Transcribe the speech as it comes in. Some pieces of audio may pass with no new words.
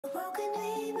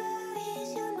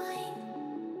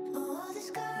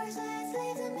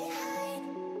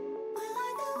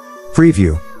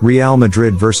Preview, Real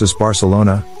Madrid vs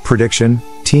Barcelona, prediction,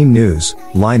 team news,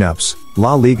 lineups,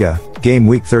 La Liga, game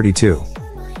week 32.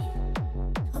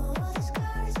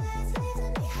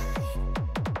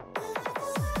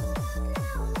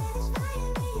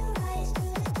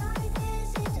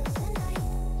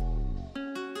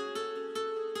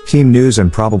 Team news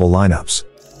and probable lineups.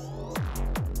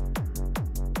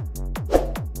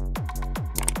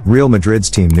 Real Madrid's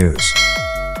team news.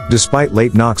 Despite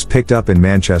late knocks picked up in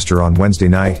Manchester on Wednesday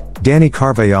night, Dani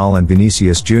Carvajal and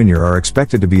Vinicius Jr. are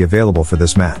expected to be available for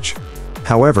this match.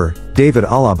 However, David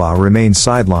Alaba remains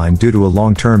sidelined due to a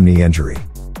long-term knee injury.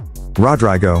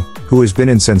 Rodrygo, who has been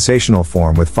in sensational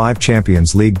form with 5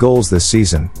 Champions League goals this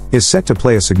season, is set to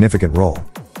play a significant role.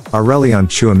 Aurelien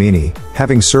Tchouameni,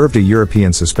 having served a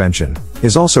European suspension,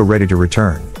 is also ready to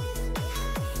return.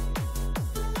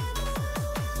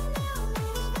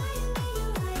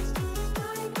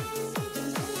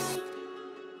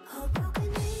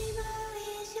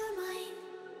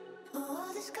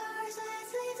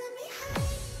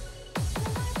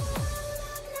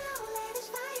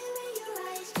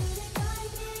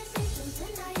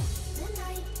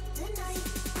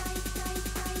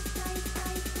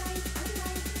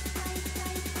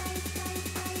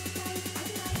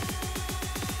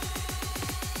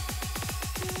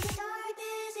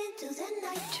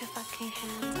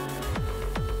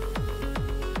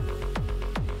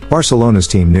 Barcelona's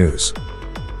team news.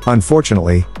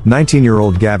 Unfortunately,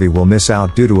 19-year-old Gavi will miss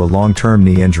out due to a long-term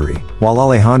knee injury, while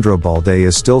Alejandro Balde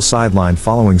is still sidelined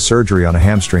following surgery on a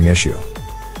hamstring issue.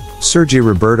 Sergi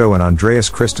Roberto and Andreas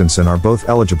Christensen are both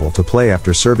eligible to play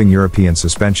after serving European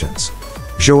suspensions.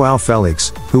 João Felix,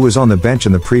 who was on the bench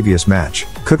in the previous match,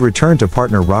 could return to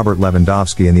partner Robert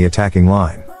Lewandowski in the attacking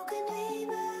line.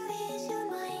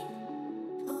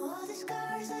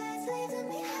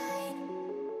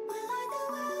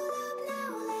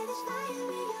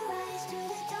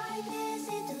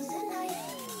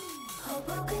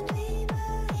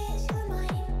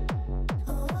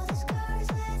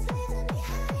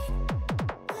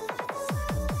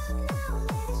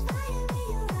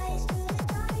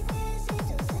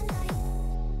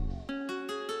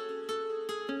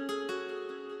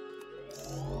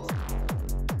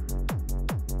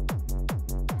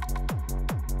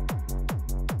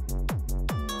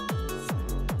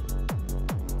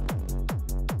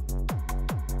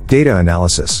 Data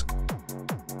analysis.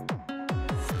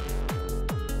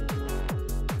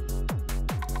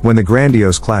 When the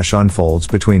grandiose clash unfolds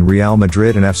between Real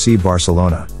Madrid and FC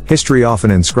Barcelona, history often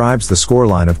inscribes the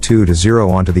scoreline of 2-0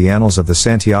 onto the annals of the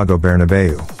Santiago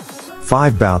Bernabeu.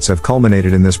 5 bouts have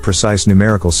culminated in this precise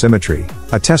numerical symmetry,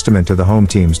 a testament to the home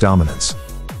team's dominance.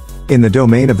 In the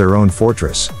domain of their own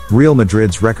fortress, Real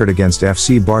Madrid's record against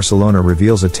FC Barcelona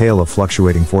reveals a tale of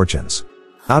fluctuating fortunes.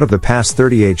 Out of the past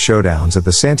 38 showdowns at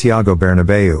the Santiago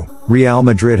Bernabeu, Real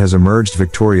Madrid has emerged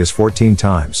victorious 14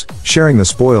 times, sharing the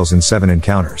spoils in 7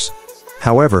 encounters.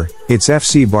 However, it's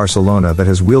FC Barcelona that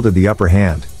has wielded the upper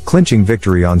hand, clinching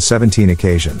victory on 17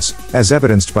 occasions, as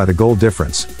evidenced by the goal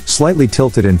difference, slightly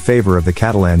tilted in favor of the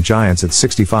Catalan giants at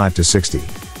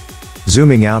 65-60.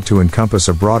 Zooming out to encompass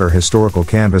a broader historical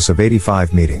canvas of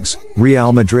 85 meetings,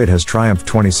 Real Madrid has triumphed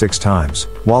 26 times,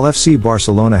 while FC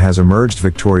Barcelona has emerged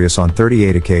victorious on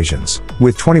 38 occasions,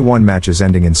 with 21 matches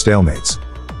ending in stalemates.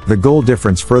 The goal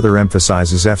difference further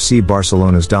emphasizes FC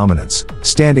Barcelona's dominance,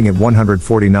 standing at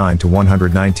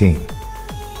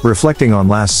 149-119. Reflecting on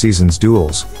last season's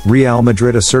duels, Real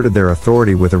Madrid asserted their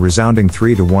authority with a resounding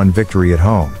 3-1 victory at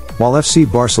home, while FC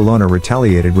Barcelona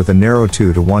retaliated with a narrow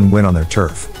 2-1 win on their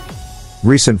turf.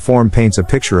 Recent form paints a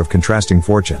picture of contrasting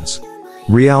fortunes.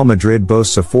 Real Madrid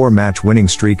boasts a 4-match winning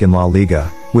streak in La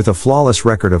Liga, with a flawless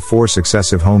record of 4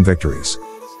 successive home victories.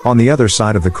 On the other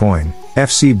side of the coin,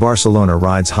 FC Barcelona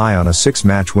rides high on a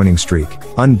 6-match winning streak,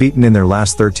 unbeaten in their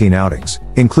last 13 outings,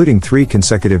 including 3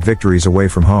 consecutive victories away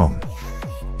from home.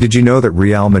 Did you know that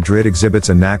Real Madrid exhibits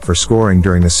a knack for scoring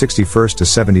during the 61st to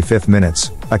 75th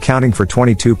minutes, accounting for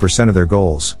 22% of their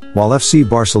goals, while FC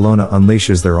Barcelona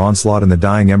unleashes their onslaught in the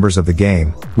dying embers of the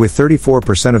game, with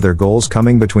 34% of their goals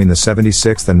coming between the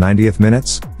 76th and 90th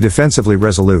minutes? Defensively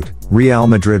resolute, Real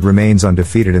Madrid remains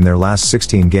undefeated in their last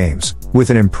 16 games, with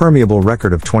an impermeable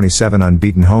record of 27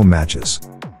 unbeaten home matches.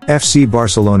 FC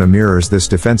Barcelona mirrors this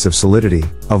defensive solidity,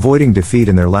 avoiding defeat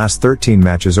in their last 13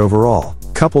 matches overall,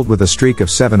 coupled with a streak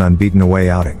of 7 unbeaten away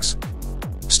outings.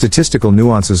 Statistical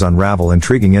nuances unravel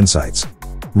intriguing insights.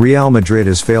 Real Madrid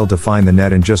has failed to find the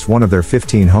net in just one of their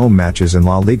 15 home matches in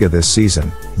La Liga this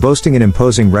season, boasting an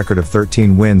imposing record of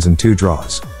 13 wins and 2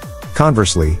 draws.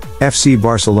 Conversely, FC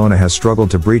Barcelona has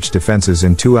struggled to breach defenses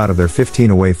in 2 out of their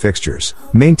 15 away fixtures,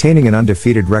 maintaining an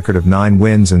undefeated record of 9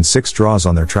 wins and 6 draws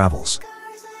on their travels.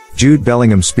 Jude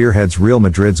Bellingham spearheads Real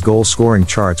Madrid's goal-scoring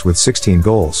charts with 16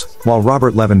 goals, while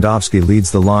Robert Lewandowski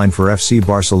leads the line for FC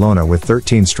Barcelona with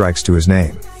 13 strikes to his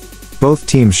name. Both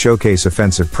teams showcase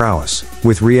offensive prowess,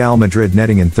 with Real Madrid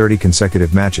netting in 30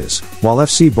 consecutive matches, while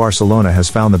FC Barcelona has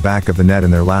found the back of the net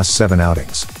in their last 7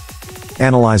 outings.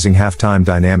 Analyzing halftime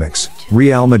dynamics,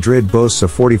 Real Madrid boasts a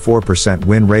 44%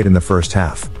 win rate in the first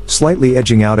half, slightly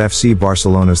edging out FC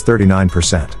Barcelona's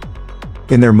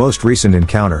 39%. In their most recent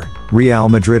encounter, Real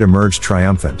Madrid emerged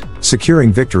triumphant,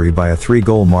 securing victory by a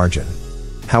 3-goal margin.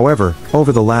 However,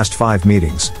 over the last 5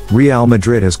 meetings, Real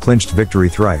Madrid has clinched victory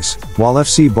thrice, while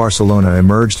FC Barcelona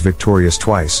emerged victorious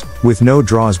twice, with no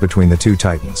draws between the two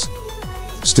titans.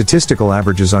 Statistical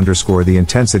averages underscore the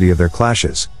intensity of their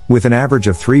clashes, with an average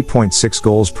of 3.6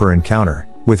 goals per encounter,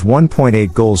 with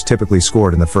 1.8 goals typically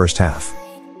scored in the first half.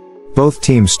 Both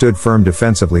teams stood firm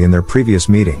defensively in their previous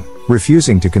meeting,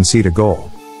 refusing to concede a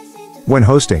goal. When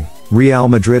hosting, Real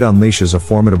Madrid unleashes a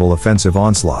formidable offensive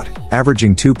onslaught,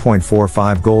 averaging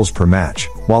 2.45 goals per match,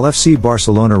 while FC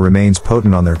Barcelona remains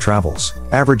potent on their travels,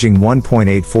 averaging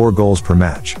 1.84 goals per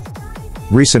match.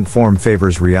 Recent form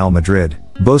favors Real Madrid,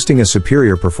 boasting a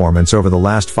superior performance over the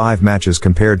last 5 matches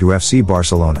compared to FC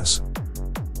Barcelona's.